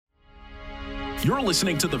You're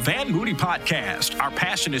listening to the Van Moody Podcast. Our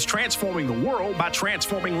passion is transforming the world by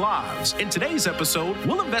transforming lives. In today's episode,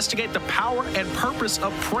 we'll investigate the power and purpose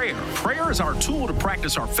of prayer. Prayer is our tool to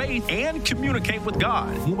practice our faith and communicate with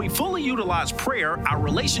God. When we fully utilize prayer, our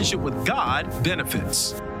relationship with God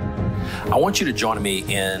benefits. I want you to join me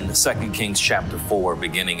in 2 Kings chapter 4,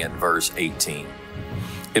 beginning at verse 18.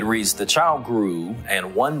 It reads, "The child grew,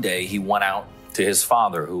 and one day he went out to his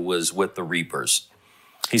father who was with the reapers.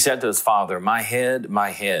 He said to his father, 'My head,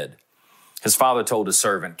 my head.' His father told his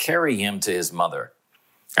servant, 'Carry him to his mother.'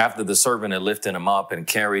 After the servant had lifted him up and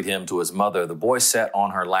carried him to his mother, the boy sat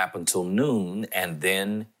on her lap until noon, and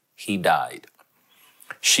then he died.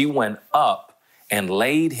 She went up and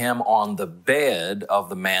laid him on the bed of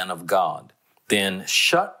the man of God, then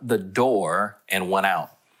shut the door and went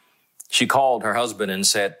out. She called her husband and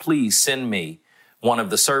said, 'Please send me one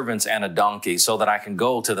of the servants and a donkey so that I can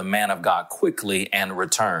go to the man of God quickly and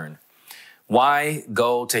return.' 'Why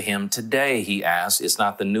go to him today?' he asked. 'It's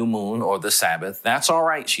not the new moon or the Sabbath.' 'That's all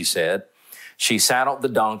right,' she said. She saddled the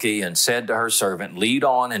donkey and said to her servant, 'Lead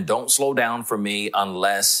on and don't slow down for me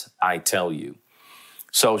unless I tell you.'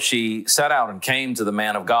 So she set out and came to the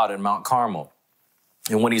man of God in Mount Carmel.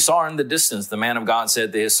 And when he saw her in the distance, the man of God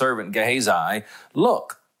said to his servant Gehazi,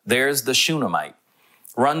 'Look, there's the Shunammite.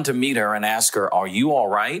 Run to meet her and ask her, are you all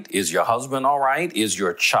right? Is your husband all right? Is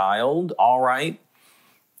your child all right?'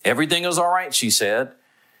 'Everything is all right,' she said.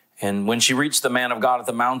 And when she reached the man of God at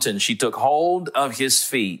the mountain, she took hold of his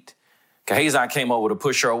feet. Gehazi came over to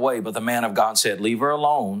push her away, but the man of God said, 'Leave her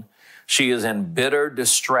alone. She is in bitter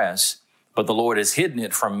distress, but the Lord has hidden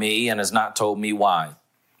it from me and has not told me why.'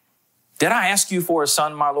 'Did I ask you for a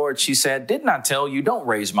son, my lord?' she said. 'Didn't I tell you, don't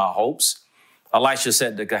raise my hopes?' Elisha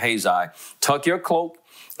said to Gehazi, 'Tuck your cloak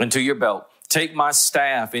into your belt. Take my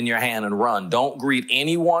staff in your hand and run. Don't greet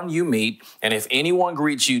anyone you meet. And if anyone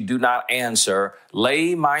greets you, do not answer.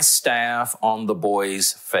 Lay my staff on the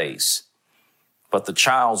boy's face.' But the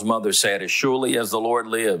child's mother said, 'As surely as the Lord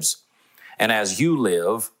lives, and as you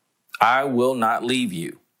live, I will not leave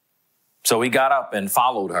you.' So he got up and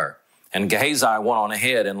followed her. And Gehazi went on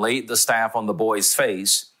ahead and laid the staff on the boy's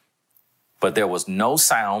face, but there was no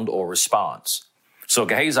sound or response. So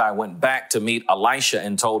Gehazi went back to meet Elisha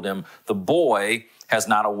and told him, 'The boy has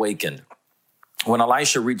not awakened.' When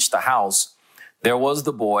Elisha reached the house, there was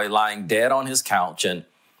the boy lying dead on his couch, and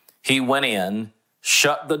he went in,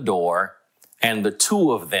 shut the door, and the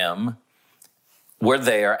two of them were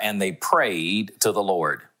there, and they prayed to the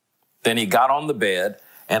Lord. Then he got on the bed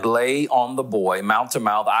and lay on the boy, mouth to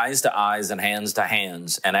mouth, eyes to eyes, and hands to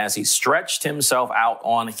hands. And as he stretched himself out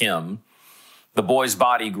on him, the boy's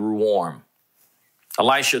body grew warm.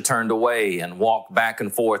 Elisha turned away and walked back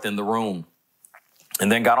and forth in the room, and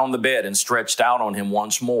then got on the bed and stretched out on him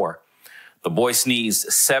once more. The boy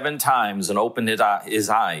sneezed 7 times and opened his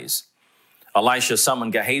eyes. Elisha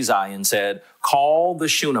summoned Gehazi and said, 'Call the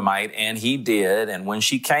Shunammite,' and he did. And when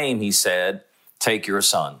she came, he said, 'Take your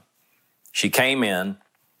son.' She came in,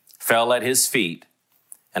 fell at his feet,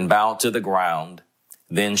 and bowed to the ground.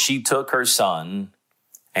 Then she took her son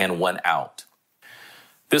and went out."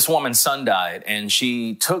 This woman's son died, and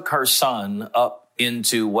she took her son up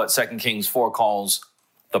into what 2 Kings 4 calls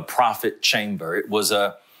the prophet chamber. It was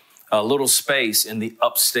a little space in the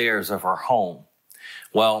upstairs of her home.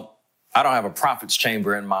 Well, I don't have a prophet's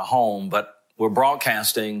chamber in my home, but we're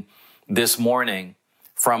broadcasting this morning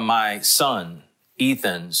from my son,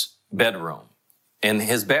 Ethan's bedroom. And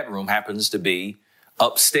his bedroom happens to be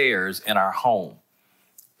upstairs in our home.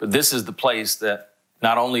 But this is the place that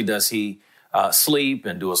not only does he sleep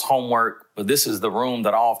and do his homework, but this is the room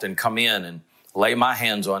that I often come in and lay my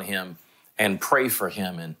hands on him and pray for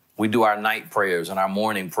him. And we do our night prayers and our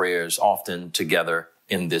morning prayers often together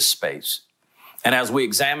in this space. And as we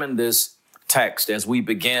examine this text, as we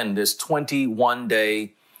begin this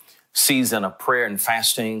 21-day season of prayer and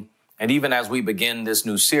fasting, and even as we begin this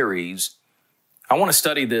new series, I want to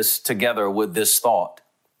study this together with this thought: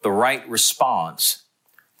 the right response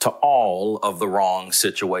to all of the wrong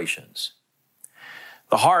situations.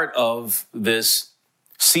 The heart of this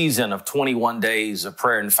season of 21 days of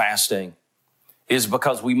prayer and fasting is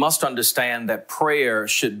because we must understand that prayer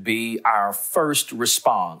should be our first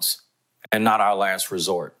response and not our last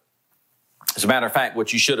resort. As a matter of fact,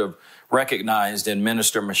 what you should have recognized in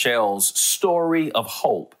Minister Michelle's story of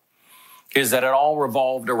hope is that it all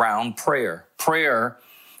revolved around prayer. Prayer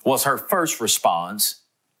was her first response,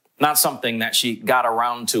 not something that she got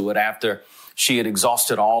around to it after she had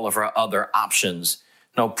exhausted all of her other options.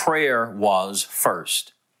 No, prayer was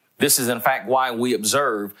first. This is, in fact, why we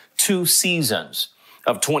observe 2 seasons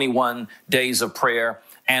of 21 days of prayer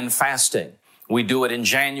and fasting. We do it in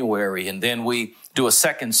January, and then we do a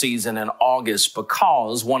second season in August,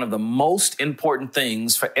 because one of the most important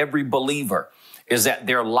things for every believer is that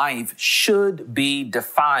their life should be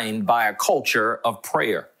defined by a culture of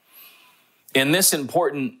prayer. In this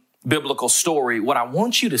important biblical story, what I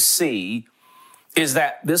want you to see is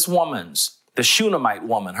that this woman's, the Shunammite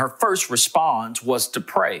woman, her first response was to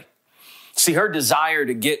pray. See, her desire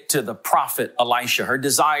to get to the prophet Elisha, her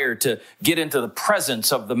desire to get into the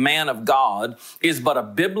presence of the man of God is but a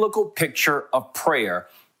biblical picture of prayer.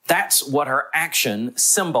 That's what her action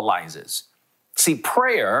symbolizes. See,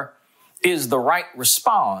 prayer is the right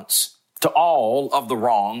response to all of the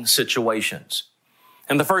wrong situations.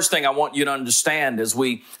 And the first thing I want you to understand as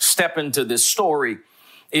we step into this story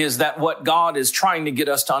is that what God is trying to get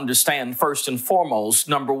us to understand first and foremost,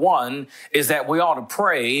 number one, is that we ought to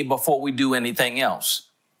pray before we do anything else.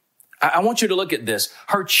 I want you to look at this.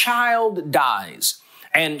 Her child dies,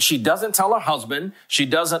 and she doesn't tell her husband. She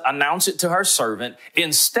doesn't announce it to her servant.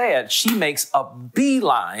 Instead, she makes a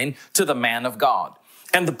beeline to the man of God.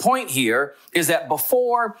 And the point here is that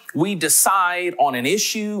before we decide on an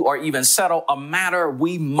issue or even settle a matter,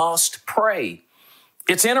 we must pray.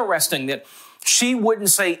 It's interesting that she wouldn't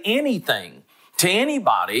say anything to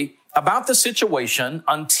anybody about the situation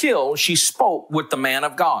until she spoke with the man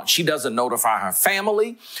of God. She doesn't notify her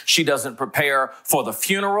family. She doesn't prepare for the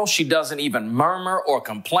funeral. She doesn't even murmur or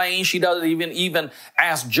complain. She doesn't even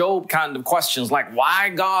ask Job kind of questions like, why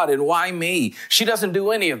God and why me? She doesn't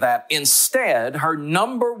do any of that. Instead, her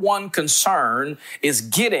number one concern is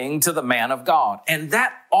getting to the man of God. And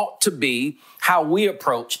that ought to be how we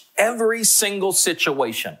approach every single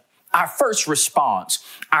situation. Our first response,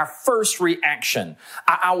 our first reaction,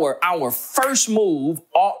 our first move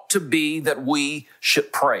ought to be that we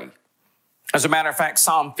should pray. As a matter of fact,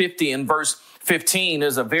 Psalm 50 and verse 15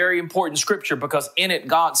 is a very important scripture, because in it,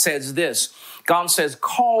 God says this. God says,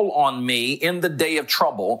 call on me in the day of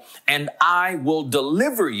trouble, and I will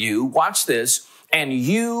deliver you. Watch this. And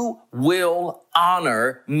you will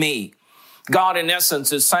honor me. God, in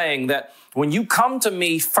essence, is saying that when you come to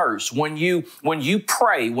me first, when you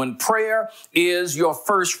pray, when prayer is your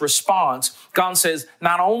first response, God says,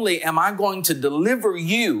 not only am I going to deliver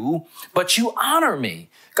you, but you honor me.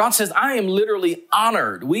 God says, I am literally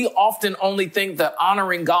honored. We often only think that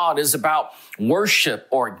honoring God is about worship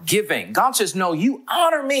or giving. God says, no, you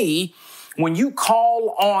honor me when you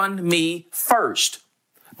call on me first.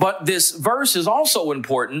 But this verse is also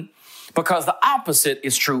important because the opposite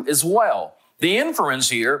is true as well. The inference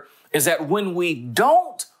here is that when we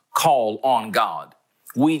don't call on God,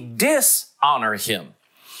 we dishonor him.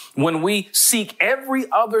 When we seek every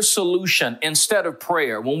other solution instead of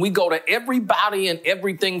prayer, when we go to everybody and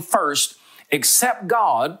everything first except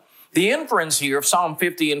God, the inference here of Psalm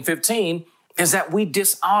 50 and 15 is that we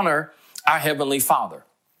dishonor our Heavenly Father.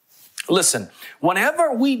 Listen,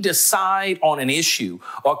 whenever we decide on an issue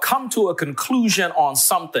or come to a conclusion on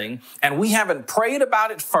something and we haven't prayed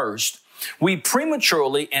about it first, we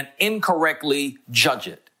prematurely and incorrectly judge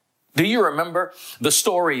it. Do you remember the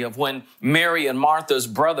story of when Mary and Martha's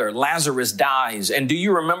brother Lazarus dies? And do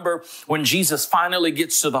you remember when Jesus finally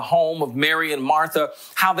gets to the home of Mary and Martha,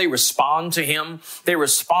 how they respond to him? They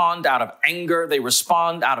respond out of anger. They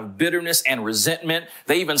respond out of bitterness and resentment.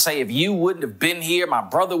 They even say, if you wouldn't have been here, my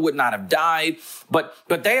brother would not have died. But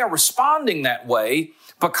they are responding that way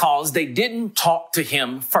because they didn't talk to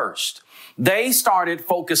him first. They started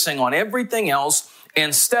focusing on everything else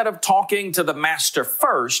instead of talking to the master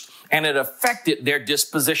first, and it affected their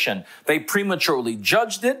disposition. They prematurely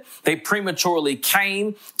judged it. They prematurely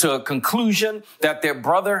came to a conclusion that their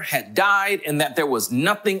brother had died and that there was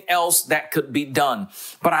nothing else that could be done.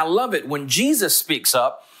 But I love it when Jesus speaks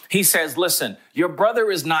up. He says, listen, your brother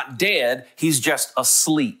is not dead. He's just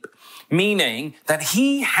asleep. Meaning that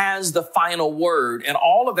he has the final word, and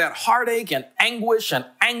all of that heartache and anguish and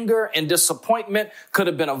anger and disappointment could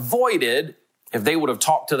have been avoided if they would have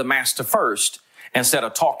talked to the master first instead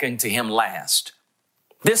of talking to him last.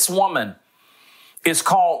 This woman is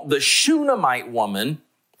called the Shunammite woman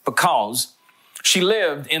because she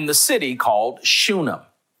lived in the city called Shunem.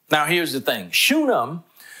 Now, here's the thing. Shunem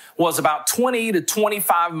was about 20 to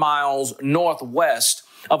 25 miles northwest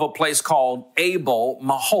of a place called Abel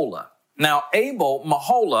Meholah. Now, Abel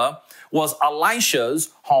Meholah was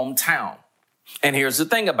Elisha's hometown. And here's the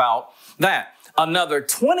thing about that. Another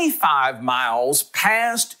 25 miles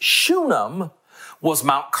past Shunem was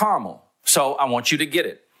Mount Carmel. So I want you to get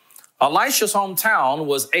it. Elisha's hometown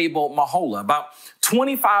was Abel Meholah. About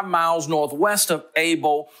 25 miles northwest of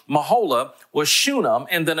Abel Meholah was Shunem,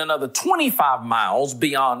 and then another 25 miles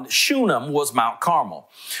beyond Shunem was Mount Carmel.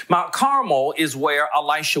 Mount Carmel is where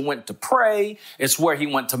Elisha went to pray. It's where he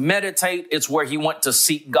went to meditate. It's where he went to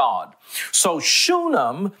seek God. So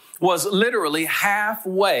Shunem was literally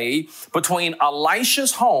halfway between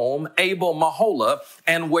Elisha's home, Abel Meholah,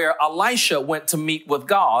 and where Elisha went to meet with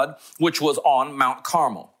God, which was on Mount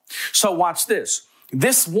Carmel. So watch this.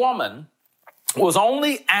 This woman was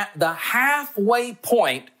only at the halfway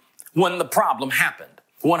point when the problem happened.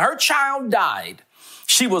 When her child died,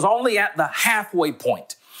 she was only at the halfway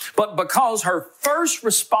point. But because her first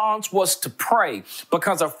response was to pray,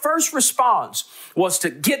 because her first response was to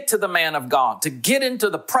get to the man of God, to get into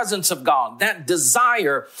the presence of God, that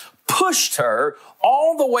desire pushed her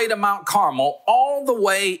all the way to Mount Carmel, all the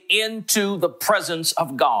way into the presence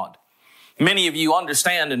of God. Many of you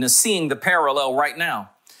understand and are seeing the parallel right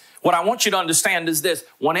now. What I want you to understand is this: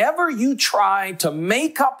 whenever you try to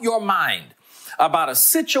make up your mind about a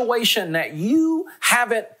situation that you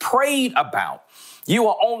haven't prayed about, you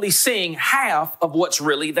are only seeing half of what's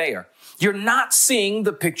really there. You're not seeing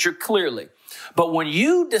the picture clearly. But when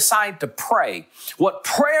you decide to pray, what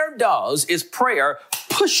prayer does is prayer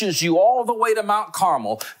pushes you all the way to Mount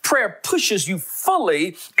Carmel. Prayer pushes you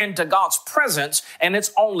fully into God's presence, and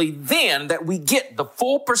it's only then that we get the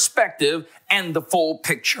full perspective and the full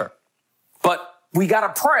picture. But we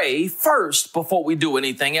got to pray first before we do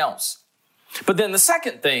anything else. But then the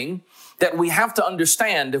second thing that we have to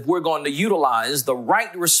understand if we're going to utilize the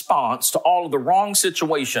right response to all of the wrong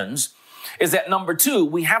situations is that number two,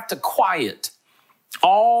 we have to quiet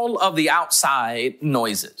all of the outside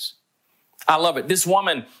noises. I love it. This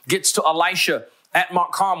woman gets to Elisha at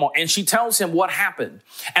Mount Carmel and she tells him what happened.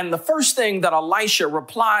 And the first thing that Elisha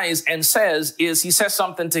replies and says is he says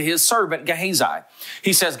something to his servant Gehazi.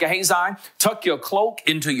 He says, Gehazi, tuck your cloak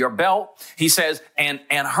into your belt. He says, and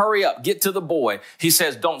hurry up, get to the boy. He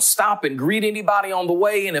says, don't stop and greet anybody on the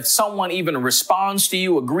way. And if someone even responds to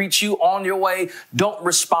you or greets you on your way, don't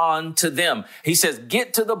respond to them. He says,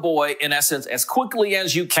 get to the boy, in essence, as quickly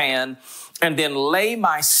as you can, and then lay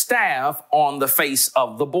my staff on the face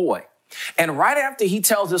of the boy. And right after he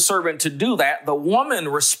tells his servant to do that, the woman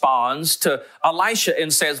responds to Elisha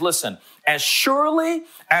and says, listen, as surely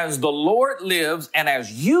as the Lord lives and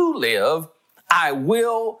as you live, I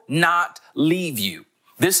will not leave you.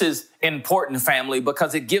 This is important, family,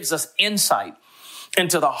 because it gives us insight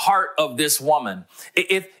into the heart of this woman.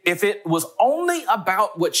 If it was only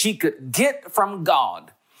about what she could get from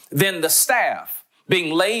God, then the staff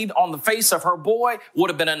being laid on the face of her boy would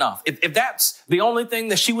have been enough. If that's the only thing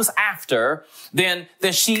that she was after, then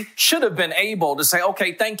she should have been able to say,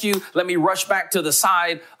 okay, thank you. Let me rush back to the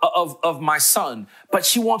side of my son. But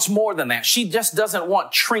she wants more than that. She just doesn't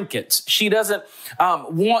want trinkets. She doesn't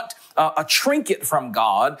want a trinket from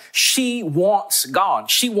God. She wants God.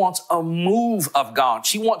 She wants a move of God.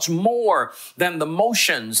 She wants more than the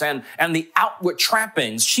motions and the outward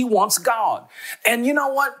trappings. She wants God. And you know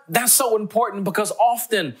what? That's so important because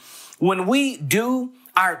often when we do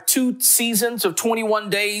our 2 seasons of 21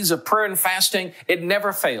 days of prayer and fasting, it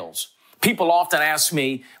never fails. People often ask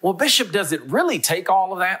me, well, Bishop, does it really take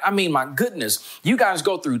all of that? I mean, my goodness, you guys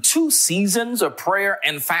go through 2 seasons of prayer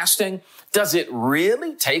and fasting. Does it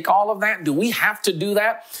really take all of that? Do we have to do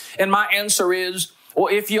that? And my answer is, well,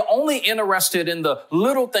 if you're only interested in the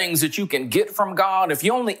little things that you can get from God, if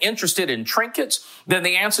you're only interested in trinkets, then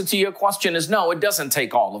the answer to your question is no, it doesn't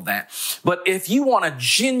take all of that. But if you want a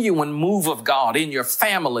genuine move of God in your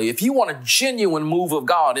family, if you want a genuine move of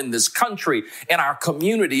God in this country, in our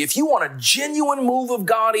community, if you want a genuine move of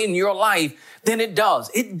God in your life, then it does.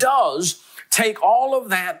 It does take all of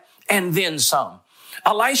that and then some.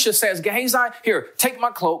 Elisha says, Gehazi, here, take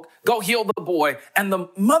my cloak, go heal the boy. And the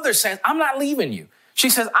mother says, I'm not leaving you. She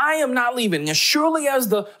says, I am not leaving. As surely as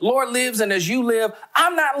the Lord lives and as you live,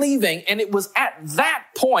 I'm not leaving. And it was at that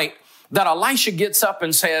point that Elisha gets up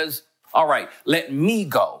and says, all right, let me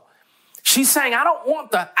go. She's saying, I don't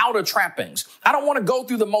want the outer trappings. I don't want to go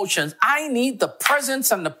through the motions. I need the presence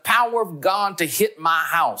and the power of God to hit my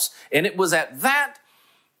house. And it was at that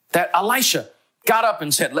Elisha got up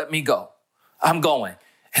and said, let me go. I'm going.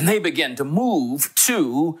 And they began to move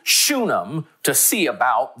to Shunem to see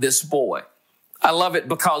about this boy. I love it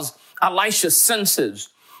because Elisha senses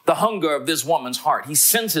the hunger of this woman's heart. He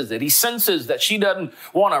senses it. He senses that she doesn't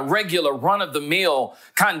want a regular run-of-the-mill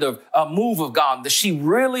kind of a move of God, that she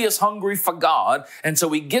really is hungry for God. And so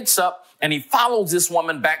he gets up and he follows this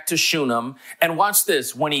woman back to Shunem. And watch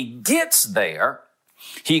this. When he gets there,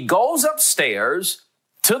 he goes upstairs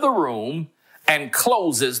to the room and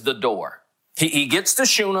closes the door. He gets to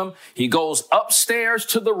Shunem. He goes upstairs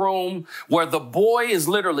to the room where the boy is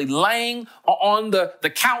literally laying on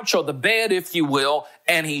the couch or the bed, if you will,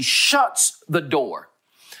 and he shuts the door.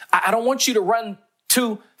 I don't want you to run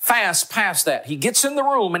too fast past that. He gets in the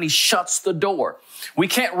room and he shuts the door. We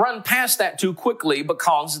can't run past that too quickly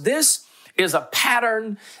because this is a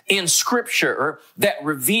pattern in Scripture that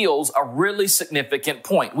reveals a really significant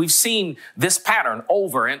point. We've seen this pattern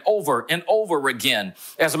over and over and over again.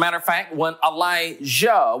 As a matter of fact, when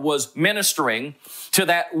Elijah was ministering to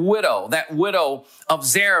that widow of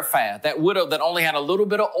Zarephath, that widow that only had a little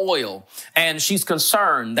bit of oil, and she's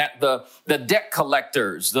concerned that the debt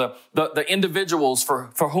collectors, the individuals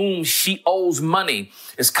for whom she owes money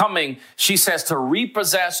is coming, she says, to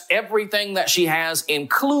repossess everything that she has,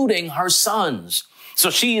 including her sons.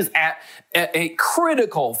 So she is at a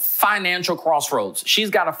critical financial crossroads.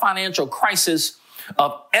 She's got a financial crisis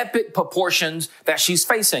of epic proportions that she's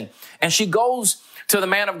facing. And she goes to the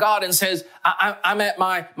man of God and says, I'm at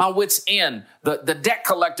my wit's end. The debt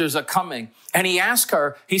collectors are coming. And he asks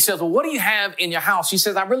her, he says, well, what do you have in your house? She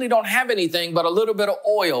says, I really don't have anything but a little bit of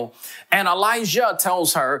oil. And Elijah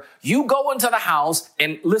tells her, you go into the house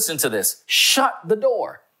and listen to this, shut the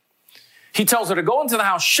door. He tells her to go into the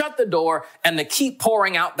house, shut the door, and to keep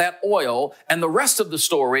pouring out that oil. And the rest of the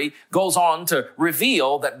story goes on to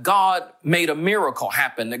reveal that God made a miracle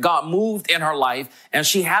happen, that God moved in her life, and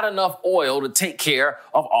she had enough oil to take care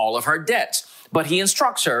of all of her debts. But he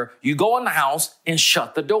instructs her, you go in the house and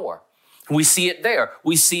shut the door. We see it there.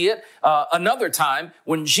 We see it another time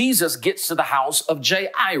when Jesus gets to the house of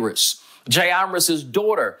Jairus. Jairus'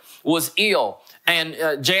 daughter was ill, and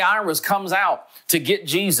Jairus comes out to get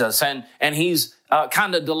Jesus, and he's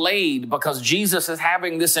kind of delayed because Jesus is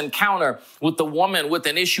having this encounter with the woman with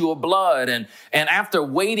an issue of blood. And after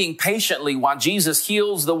waiting patiently while Jesus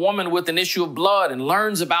heals the woman with an issue of blood and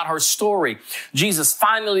learns about her story, Jesus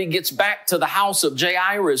finally gets back to the house of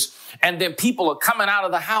Jairus. And then people are coming out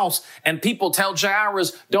of the house and people tell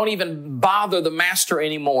Jairus, don't even bother the master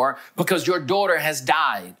anymore because your daughter has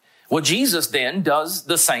died. Well, Jesus then does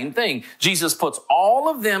the same thing. Jesus puts all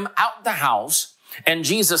of them out the house, and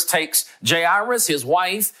Jesus takes Jairus, his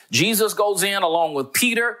wife. Jesus goes in along with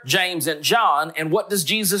Peter, James, and John. And what does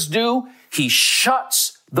Jesus do? He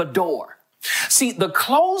shuts the door. See, the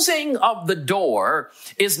closing of the door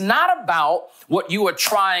is not about what you are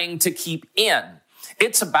trying to keep in.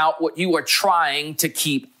 It's about what you are trying to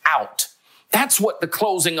keep out. That's what the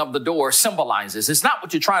closing of the door symbolizes. It's not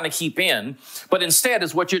what you're trying to keep in, but instead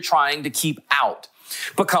is what you're trying to keep out.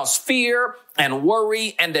 Because fear and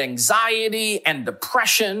worry and anxiety and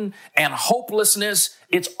depression and hopelessness,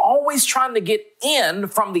 it's always trying to get in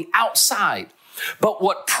from the outside. But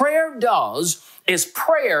what prayer does is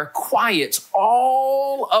prayer quiets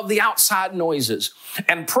all of the outside noises,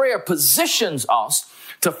 and prayer positions us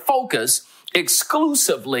to focus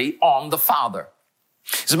exclusively on the Father.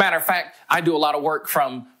 As a matter of fact, I do a lot of work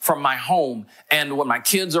from my home. And when my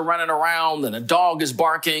kids are running around and a dog is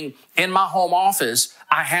barking, in my home office,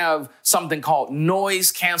 I have something called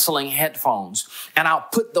noise canceling headphones. And I'll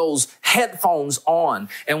put those headphones on.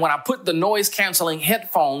 And when I put the noise canceling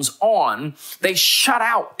headphones on, they shut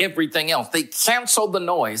out everything else. They cancel the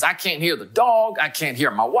noise. I can't hear the dog. I can't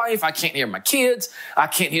hear my wife. I can't hear my kids. I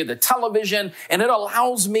can't hear the television. And it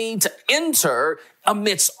allows me to enter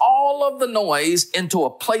amidst all of the noise into a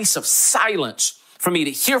place of silence for me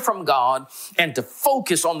to hear from God and to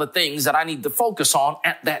focus on the things that I need to focus on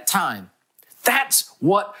at that time. That's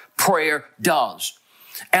what prayer does.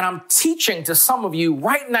 And I'm teaching to some of you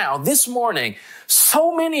right now, this morning,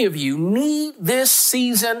 so many of you need this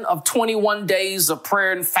season of 21 days of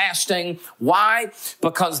prayer and fasting. Why?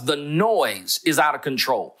 Because the noise is out of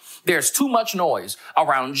control. There's too much noise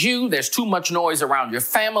around you. There's too much noise around your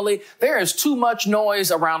family. There is too much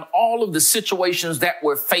noise around all of the situations that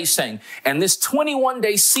we're facing. And this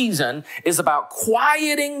 21-day season is about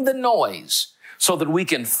quieting the noise so that we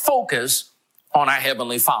can focus on our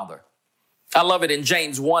Heavenly Father. I love it in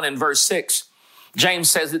James 1 and verse 6.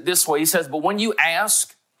 James says it this way. He says, but when you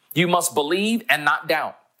ask, you must believe and not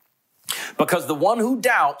doubt. Because the one who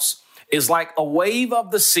doubts is like a wave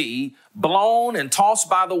of the sea, blown and tossed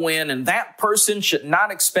by the wind, and that person should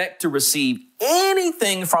not expect to receive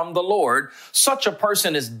anything from the Lord. Such a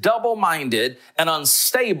person is double-minded and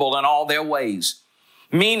unstable in all their ways.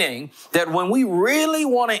 Meaning that when we really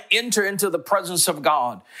want to enter into the presence of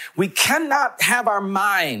God, we cannot have our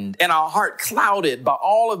mind and our heart clouded by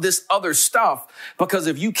all of this other stuff, because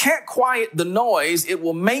if you can't quiet the noise, it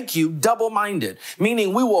will make you double-minded,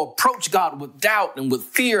 meaning we will approach God with doubt and with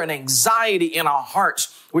fear and anxiety in our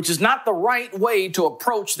hearts, which is not the right way to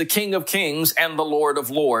approach the King of Kings and the Lord of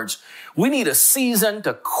Lords. We need a season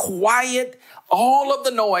to quiet all of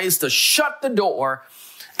the noise, to shut the door,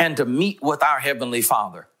 and to meet with our Heavenly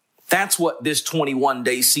Father. That's what this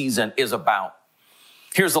 21-day season is about.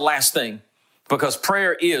 Here's the last thing, because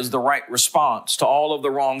prayer is the right response to all of the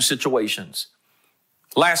wrong situations.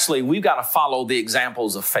 Lastly, we've got to follow the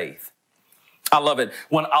examples of faith. I love it.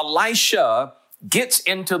 When Elisha gets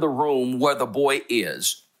into the room where the boy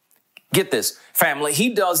is, get this, family, he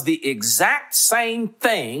does the exact same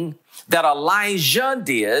thing that Elijah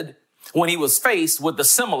did when he was faced with a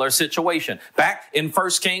similar situation. Back in 1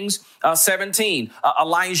 Kings 17,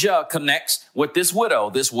 Elijah connects with this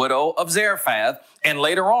widow of Zarephath. And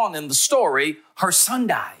later on in the story, her son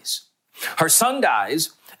dies. Her son dies.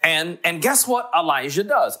 And guess what Elijah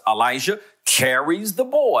does? Elijah carries the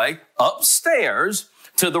boy upstairs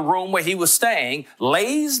to the room where he was staying,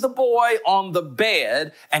 lays the boy on the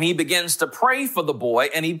bed, and he begins to pray for the boy.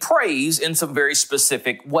 And he prays in some very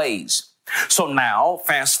specific ways. So now,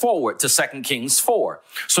 fast forward to 2 Kings 4.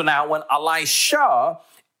 So now when Elisha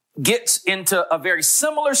gets into a very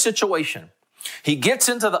similar situation, he gets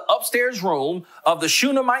into the upstairs room of the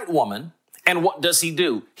Shunammite woman, and what does he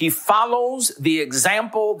do? He follows the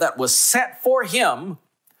example that was set for him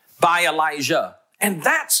by Elijah. And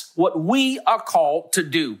that's what we are called to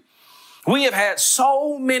do. We have had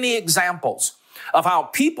so many examples of how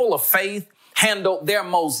people of faith handle their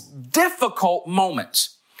most difficult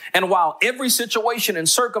moments. And while every situation and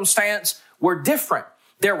circumstance were different,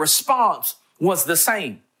 their response was the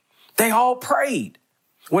same. They all prayed.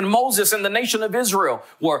 When Moses and the nation of Israel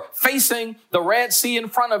were facing the Red Sea in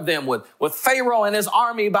front of them with Pharaoh and his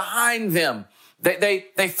army behind them,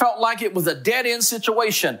 they felt like it was a dead-end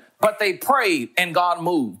situation, but they prayed and God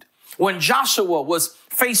moved. When Joshua was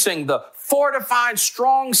facing the fortified,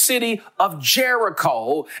 strong city of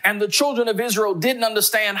Jericho, and the children of Israel didn't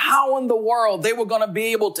understand how in the world they were going to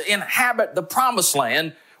be able to inhabit the promised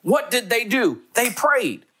land, what did they do? They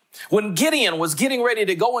prayed. When Gideon was getting ready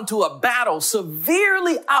to go into a battle,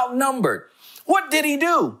 severely outnumbered, what did he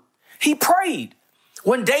do? He prayed.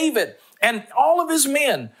 When David and all of his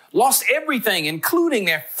men lost everything, including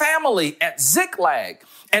their family at Ziklag,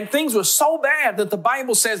 and things were so bad that the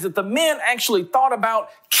Bible says that the men actually thought about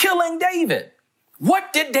killing David.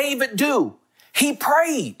 What did David do? He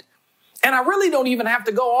prayed. And I really don't even have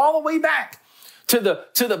to go all the way back to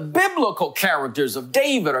the biblical characters of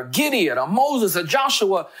David or Gideon or Moses or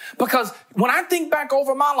Joshua, because when I think back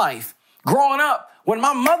over my life, growing up, when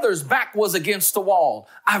my mother's back was against the wall,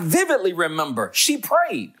 I vividly remember she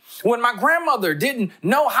prayed. When my grandmother didn't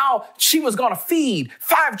know how she was going to feed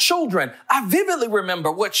 5 children, I vividly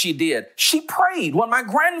remember what she did. She prayed. When my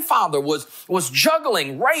grandfather was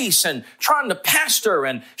juggling race and trying to pastor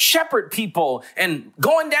and shepherd people and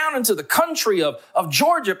going down into the country of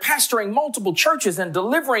Georgia, pastoring multiple churches and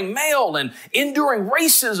delivering mail and enduring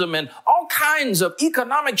racism and all kinds of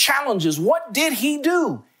economic challenges, what did he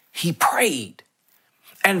do? He prayed.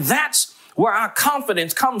 And that's where our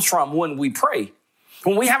confidence comes from when we pray.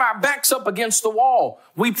 When we have our backs up against the wall,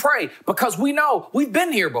 we pray because we know we've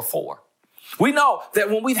been here before. We know that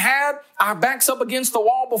when we've had our backs up against the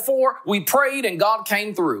wall before, we prayed and God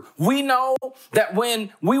came through. We know that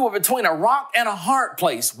when we were between a rock and a hard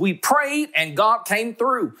place, we prayed and God came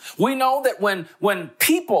through. We know that when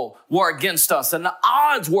people were against us and the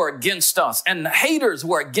odds were against us and the haters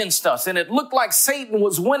were against us and it looked like Satan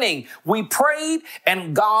was winning, we prayed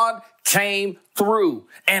and God came through.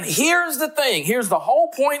 And here's the thing. Here's the whole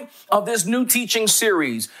point of this new teaching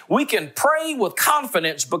series. We can pray with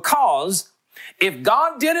confidence because if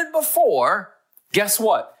God did it before, guess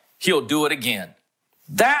what? He'll do it again.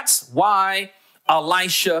 That's why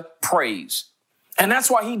Elisha prays. And that's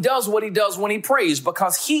why he does what he does when he prays,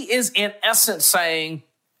 because he is in essence saying,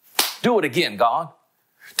 do it again, God.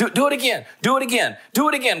 Do it again. Do it again. Do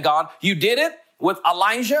it again, God. You did it with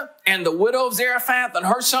Elijah and the widow of Zarephath and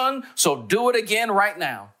her son, so do it again right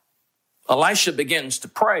now. Elisha begins to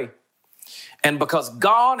pray. And because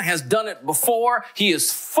God has done it before, he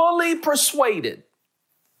is fully persuaded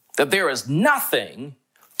that there is nothing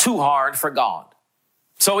too hard for God.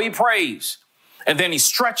 So he prays. And then he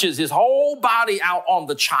stretches his whole body out on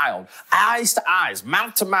the child, eyes to eyes,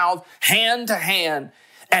 mouth to mouth, hand to hand,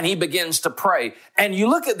 and he begins to pray. And you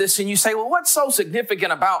look at this and you say, well, what's so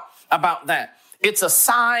significant about that? It's a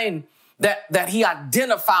sign that he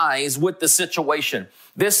identifies with the situation.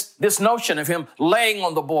 This notion of him laying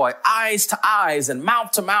on the boy, eyes to eyes and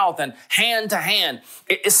mouth to mouth and hand to hand,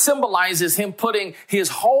 it symbolizes him putting his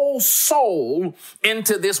whole soul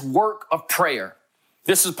into this work of prayer.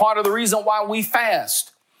 This is part of the reason why we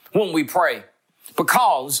fast when we pray,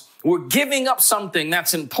 because we're giving up something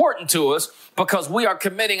that's important to us, because we are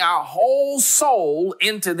committing our whole soul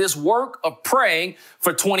into this work of praying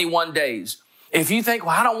for 21 days. If you think,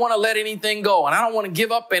 well, I don't want to let anything go and I don't want to give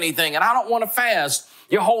up anything and I don't want to fast,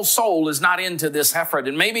 your whole soul is not into this effort.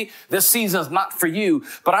 And maybe this season is not for you,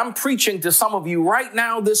 but I'm preaching to some of you right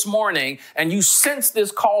now this morning, and you sense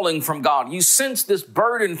this calling from God. You sense this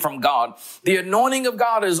burden from God. The anointing of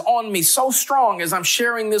God is on me so strong as I'm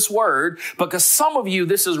sharing this word, because some of you,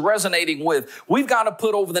 this is resonating with. We've got to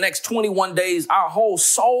put over the next 21 days our whole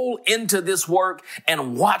soul into this work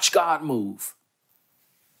and watch God move.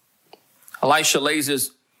 Elisha lays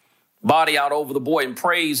his body out over the boy and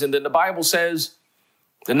prays, and then the Bible says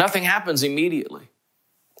that nothing happens immediately.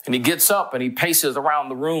 And he gets up and he paces around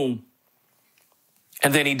the room,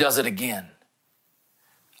 and then he does it again.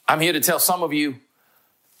 I'm here to tell some of you,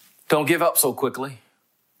 don't give up so quickly.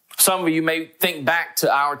 Some of you may think back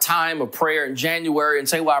to our time of prayer in January and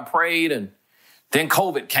say, well, I prayed and then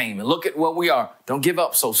COVID came and look at where we are. Don't give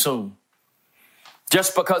up so soon.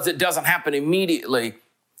 Just because it doesn't happen immediately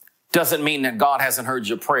doesn't mean that God hasn't heard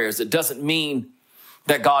your prayers. It doesn't mean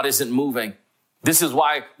that God isn't moving. This is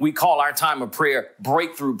why we call our time of prayer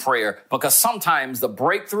breakthrough prayer, because sometimes the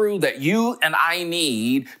breakthrough that you and I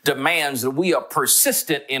need demands that we are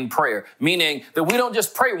persistent in prayer, meaning that we don't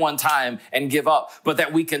just pray one time and give up, but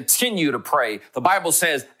that we continue to pray. The Bible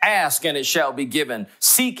says, ask and it shall be given.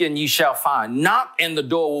 Seek and ye shall find. Knock and the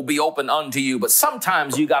door will be opened unto you. But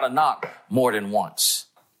sometimes you got to knock more than once.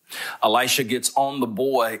 Elisha gets on the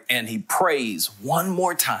boy and he prays one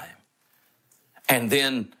more time. And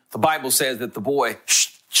then the Bible says that the boy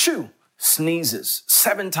sneezes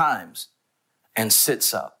 7 times and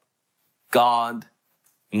sits up. God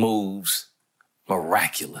moves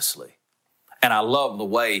miraculously. And I love the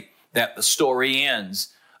way that the story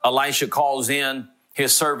ends. Elisha calls in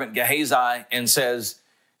his servant Gehazi and says,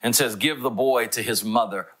 give the boy to his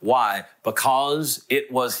mother. Why? Because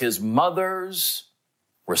it was his mother's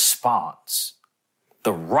response,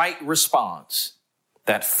 the right response,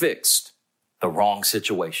 that fixed the wrong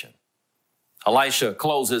situation. Elisha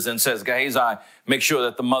closes and says, Gehazi, make sure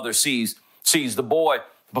that the mother sees the boy,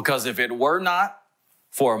 because if it were not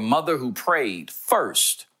for a mother who prayed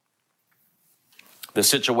first, the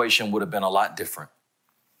situation would have been a lot different.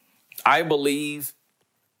 I believe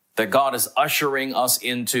that God is ushering us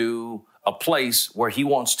into a place where he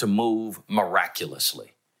wants to move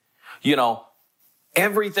miraculously. You know,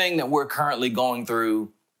 everything that we're currently going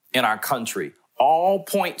through in our country all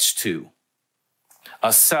points to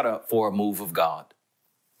a setup for a move of God.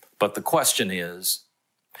 But the question is,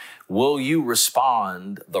 will you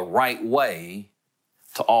respond the right way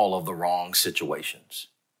to all of the wrong situations?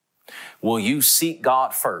 Will you seek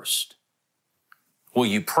God first? Will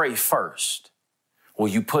you pray first? Will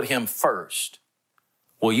you put him first?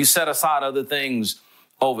 Will you set aside other things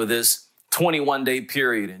over this 21-day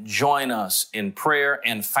period and join us in prayer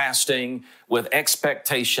and fasting with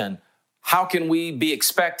expectation? How can we be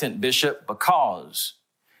expectant, Bishop? Because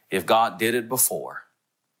if God did it before,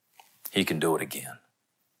 he can do it again.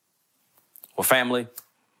 Well, family,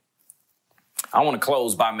 I want to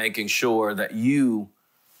close by making sure that you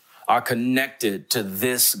are connected to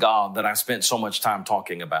this God that I spent so much time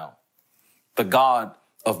talking about, the God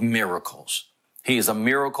of miracles. He is a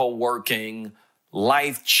miracle working,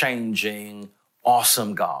 life-changing,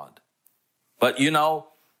 awesome God. But you know,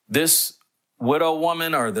 this widow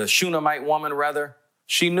woman, or the Shunammite woman rather,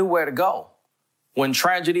 she knew where to go. When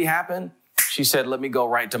tragedy happened, she said, let me go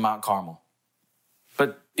right to Mount Carmel.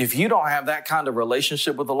 But if you don't have that kind of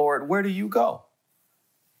relationship with the Lord, where do you go?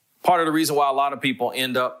 Part of the reason why a lot of people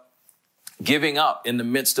end up giving up in the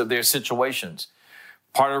midst of their situations,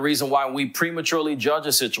 part of the reason why we prematurely judge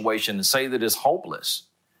a situation and say that it's hopeless,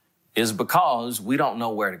 is because we don't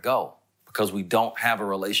know where to go, because we don't have a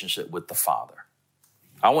relationship with the Father.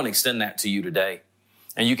 I want to extend that to you today.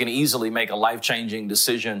 And you can easily make a life-changing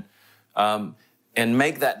decision and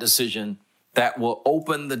make that decision that will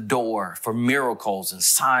open the door for miracles and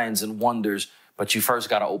signs and wonders. But you first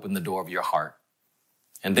got to open the door of your heart.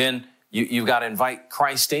 And then you've got to invite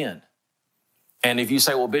Christ in. And if you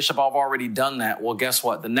say, well, Bishop, I've already done that. Well, guess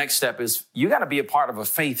what? The next step is you got to be a part of a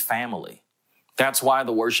faith family. That's why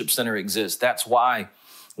the worship center exists. That's why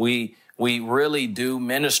we really do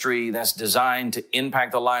ministry that's designed to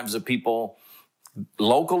impact the lives of people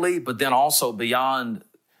locally, but then also beyond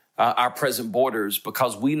our present borders,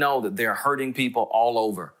 because we know that they're hurting people all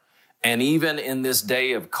over. And even in this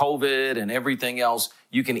day of COVID and everything else,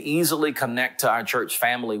 you can easily connect to our church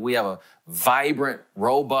family. We have a vibrant,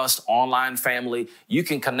 robust online family. You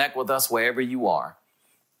can connect with us wherever you are.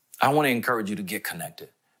 I want to encourage you to get connected.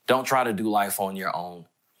 Don't try to do life on your own.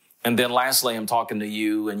 And then lastly, I'm talking to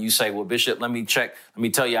you and you say, well, Bishop, let me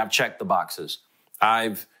tell you, I've checked the boxes.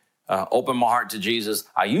 I've opened my heart to Jesus.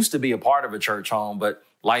 I used to be a part of a church home, but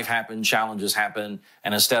life happened, challenges happened.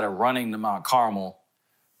 And instead of running to Mount Carmel,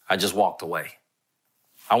 I just walked away.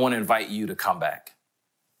 I want to invite you to come back.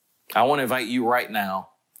 I want to invite you right now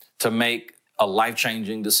to make a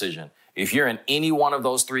life-changing decision. If you're in any one of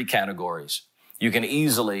those three categories, you can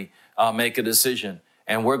easily make a decision.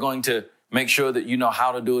 And we're going to make sure that you know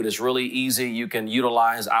how to do it. It's really easy. You can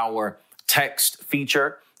utilize our text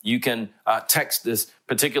feature. You can text this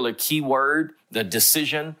particular keyword, the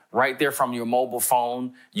decision, right there from your mobile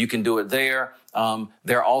phone. You can do it there.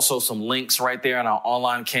 There are also some links right there on our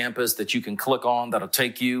online campus that you can click on that'll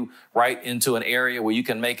take you right into an area where you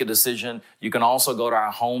can make a decision. You can also go to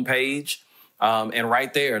our homepage. And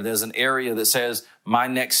right there's an area that says My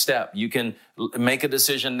Next Step. You can make a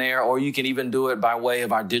decision there, or you can even do it by way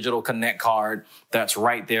of our digital connect card that's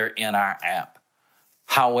right there in our app.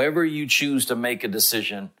 However you choose to make a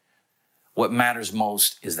decision, what matters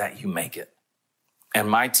most is that you make it. And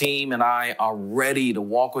my team and I are ready to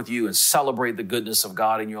walk with you and celebrate the goodness of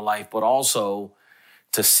God in your life, but also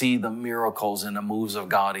to see the miracles and the moves of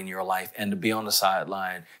God in your life and to be on the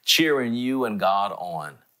sideline cheering you and God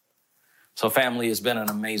on. So family, it's been an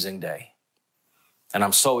amazing day. And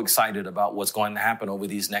I'm so excited about what's going to happen over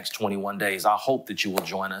these next 21 days. I hope that you will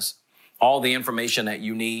join us. All the information that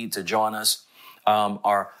you need to join us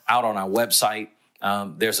are out on our website.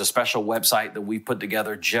 There's a special website that we put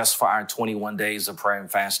together just for our 21 days of prayer and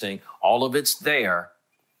fasting. All of it's there,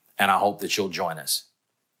 and I hope that you'll join us.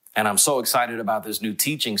 And I'm so excited about this new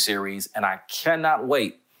teaching series, and I cannot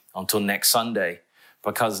wait until next Sunday,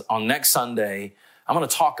 because on next Sunday, I'm going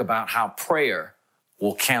to talk about how prayer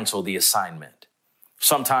will cancel the assignment.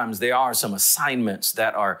 Sometimes there are some assignments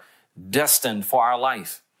that are destined for our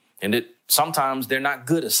life, and sometimes they're not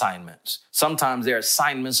good assignments. Sometimes they're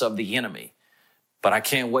assignments of the enemy. But I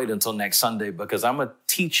can't wait until next Sunday, because I'm going to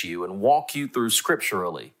teach you and walk you through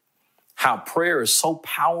scripturally how prayer is so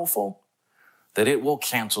powerful that it will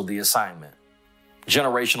cancel the assignment.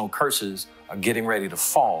 Generational curses are getting ready to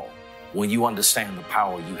fall when you understand the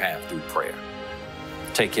power you have through prayer.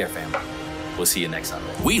 Take care, family. We'll see you next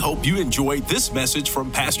Sunday. We hope you enjoyed this message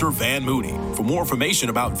from Pastor Van Moody. For more information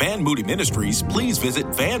about Van Moody Ministries, please visit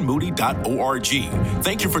vanmoody.org.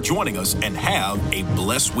 Thank you for joining us and have a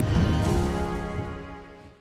blessed week.